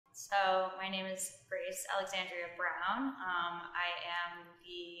So my name is Grace Alexandria Brown. I am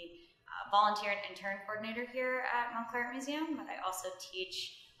the volunteer and intern coordinator here at Montclair Art Museum, but I also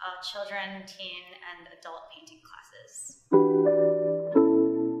teach children, teen, and adult painting classes.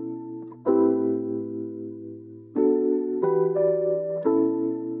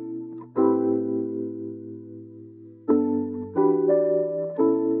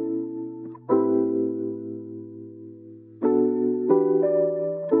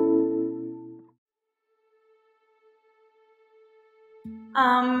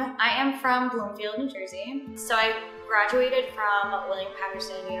 I am from Bloomfield, New Jersey. So I graduated from William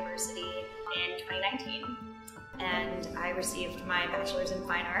Paterson University in 2019, and I received my bachelor's in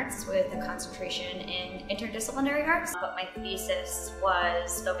fine arts with a concentration in interdisciplinary arts. But my thesis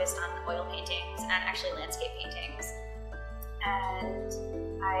was focused on oil paintings and actually landscape paintings.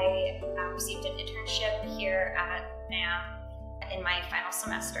 And I received an internship here at MAM in my final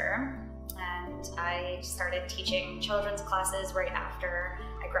semester. And I started teaching children's classes right after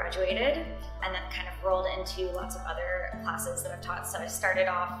I graduated, and then kind of rolled into lots of other classes that I've taught. So I started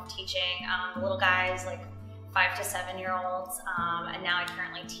off teaching little guys, like 5 to 7 year olds, and now I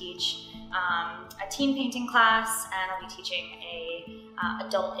currently teach a teen painting class, and I'll be teaching a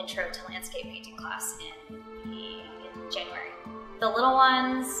adult intro to landscape painting class in January. The little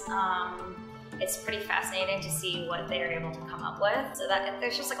ones, it's pretty fascinating to see what they are able to come up with. So that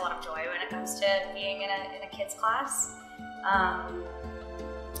there's just like a lot of joy when it comes to being in a kids class.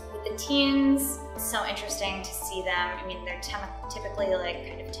 With the teens, it's so interesting to see them. I mean, they're typically like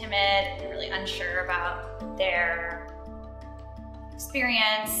kind of timid and really unsure about their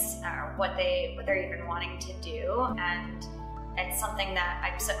experience or what they're even wanting to do. And it's something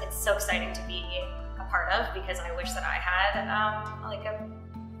that it's so exciting to be a part of, because I wish that I had like a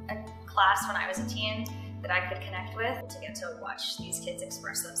class when I was a teen that I could connect with, to get to watch these kids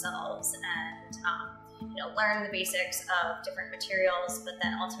express themselves and learn the basics of different materials, but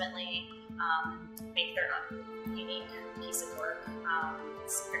then ultimately make their own unique piece of work.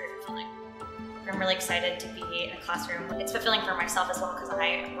 It's very fulfilling. I'm really excited to be in a classroom. It's fulfilling for myself as well, because I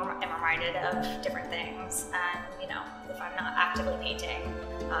am reminded of different things, and if I'm not actively painting,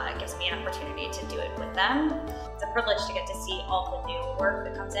 it gives me an opportunity to do it with them. It's a privilege to get to see all the new work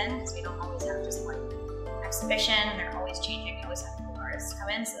that comes in, because we don't always have just one exhibition. They're always changing. We always have new artists come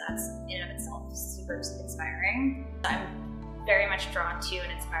in, so that's in and of itself super inspiring. I'm very much drawn to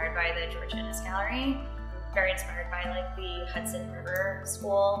and inspired by the George Inness Gallery. I'm very inspired by like the Hudson River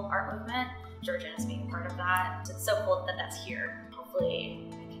School art movement. George Inness being part of that. So it's so cool that that's here. Hopefully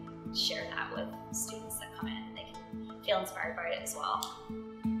I can share that with students that come in, and they can feel inspired by it as well.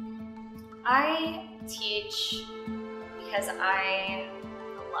 I teach because I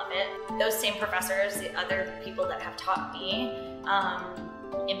love it. Those same professors, the other people that have taught me,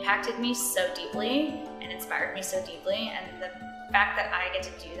 impacted me so deeply and inspired me so deeply. And the fact that I get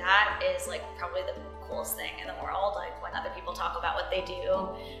to do that is like probably the coolest thing in the world. Like when other people talk about what they do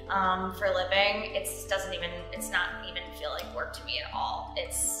for a living, it's not even feel like work to me at all.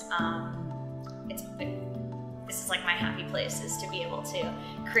 This is like my happy place, is to be able to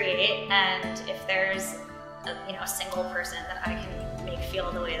create. And if there's a single person that I can make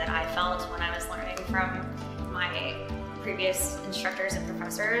feel the way that I felt when I was learning from my previous instructors and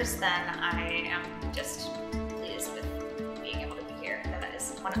professors, then I am just pleased with being able to be here. That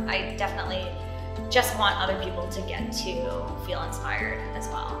is I definitely just want other people to get to feel inspired as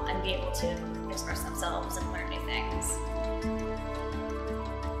well, and be able to express themselves and learn new things.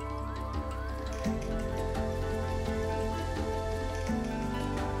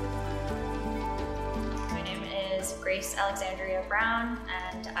 My name is Grace Alexandria Brown,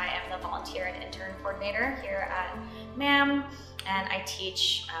 and I am the volunteer and intern coordinator here at MAM, and I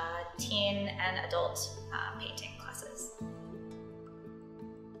teach teen and adult painting